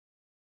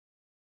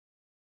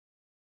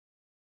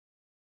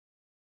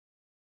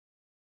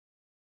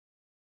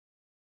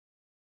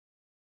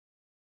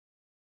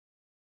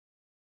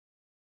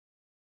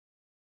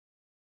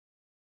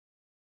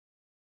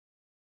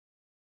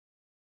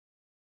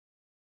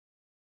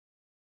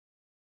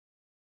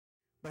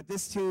But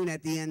this tune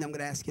at the end, I'm going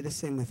to ask you to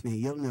sing with me.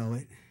 You'll know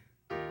it.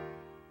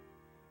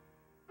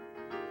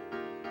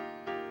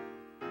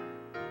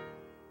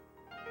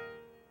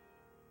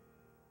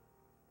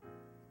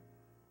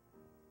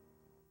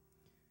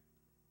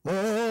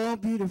 Oh,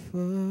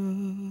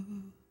 beautiful,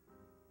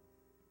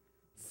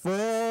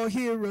 for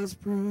heroes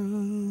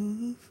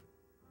prove,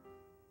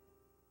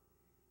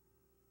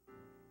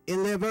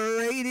 in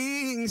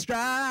liberating strife,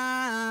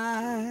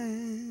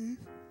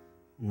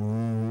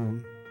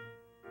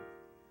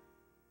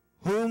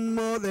 who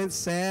more than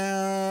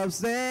selves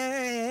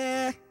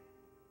their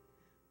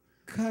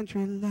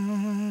country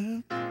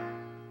love,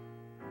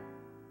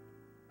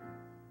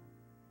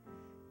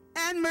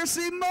 and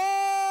mercy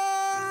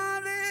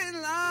more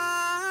than life.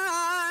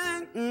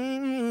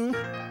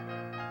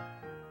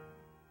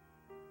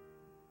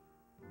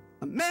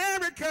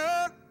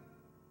 America,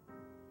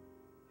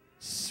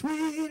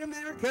 sweet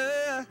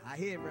America. I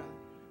hear it,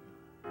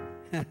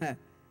 brother.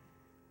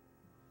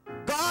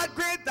 God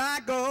grant thy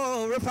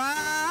goal refine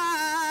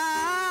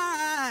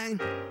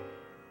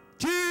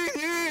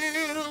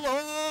till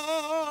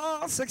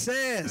all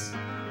success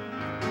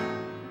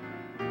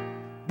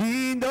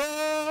be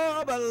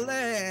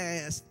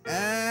noblest,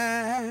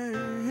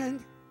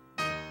 and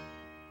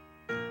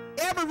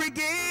every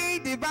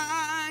gain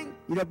divine.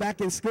 You know, back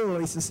in school, I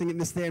used to sing it,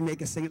 Miss Thayer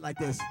make us sing it like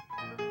this.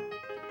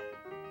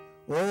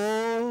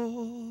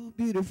 Oh,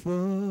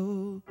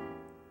 beautiful,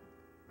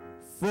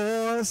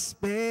 for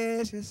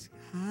spacious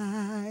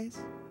skies,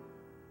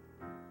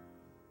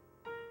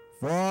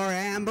 for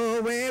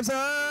amber waves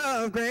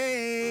of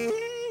grace,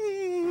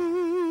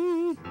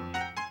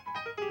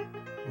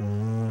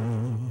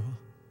 oh,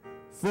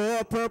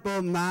 for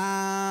purple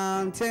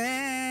mountains,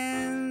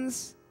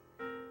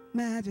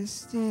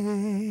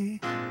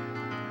 majesty,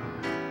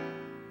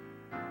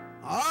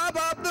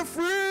 above the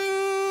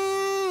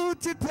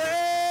fruited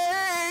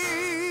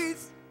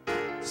plains.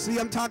 See,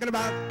 I'm talking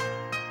about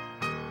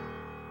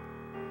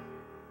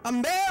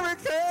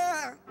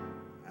America,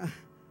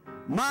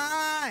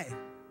 my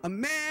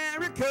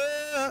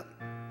America.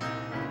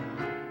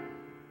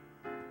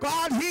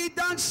 God, he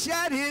done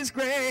shed his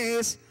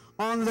grace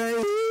on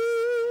the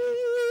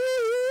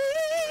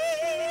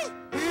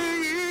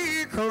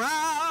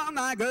crown,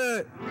 my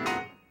good.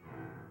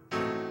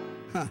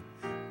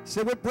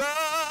 So with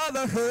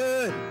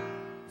brotherhood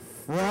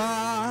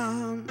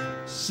from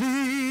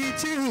sea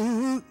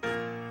to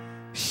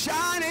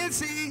shining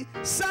sea.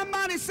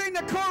 Somebody sing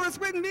the chorus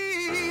with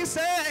me.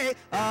 Say,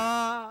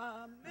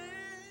 Amen,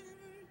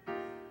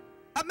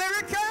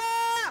 America,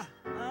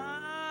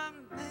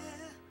 Amen,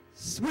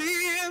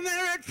 sweet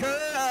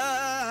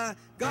America.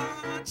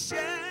 God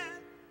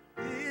shed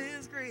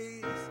his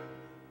grace.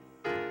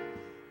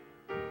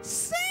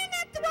 Sing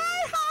it the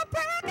way how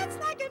Perkins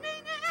like an Indian.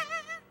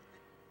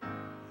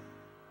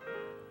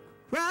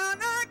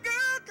 Round that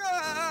good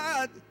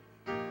God,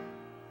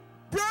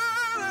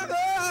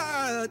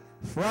 brotherhood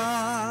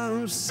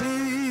from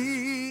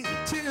sea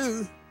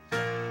to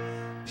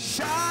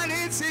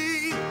shining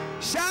sea,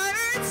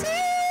 shining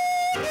sea.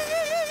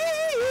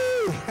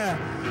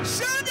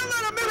 Shine your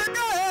little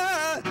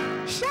America,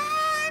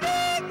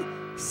 shining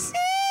sea.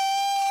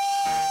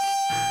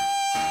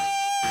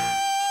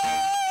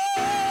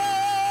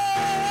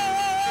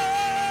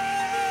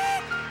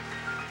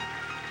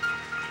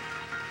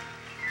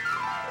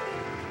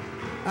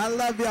 I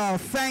love y'all.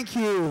 Thank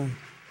you.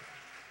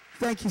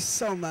 Thank you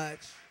so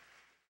much.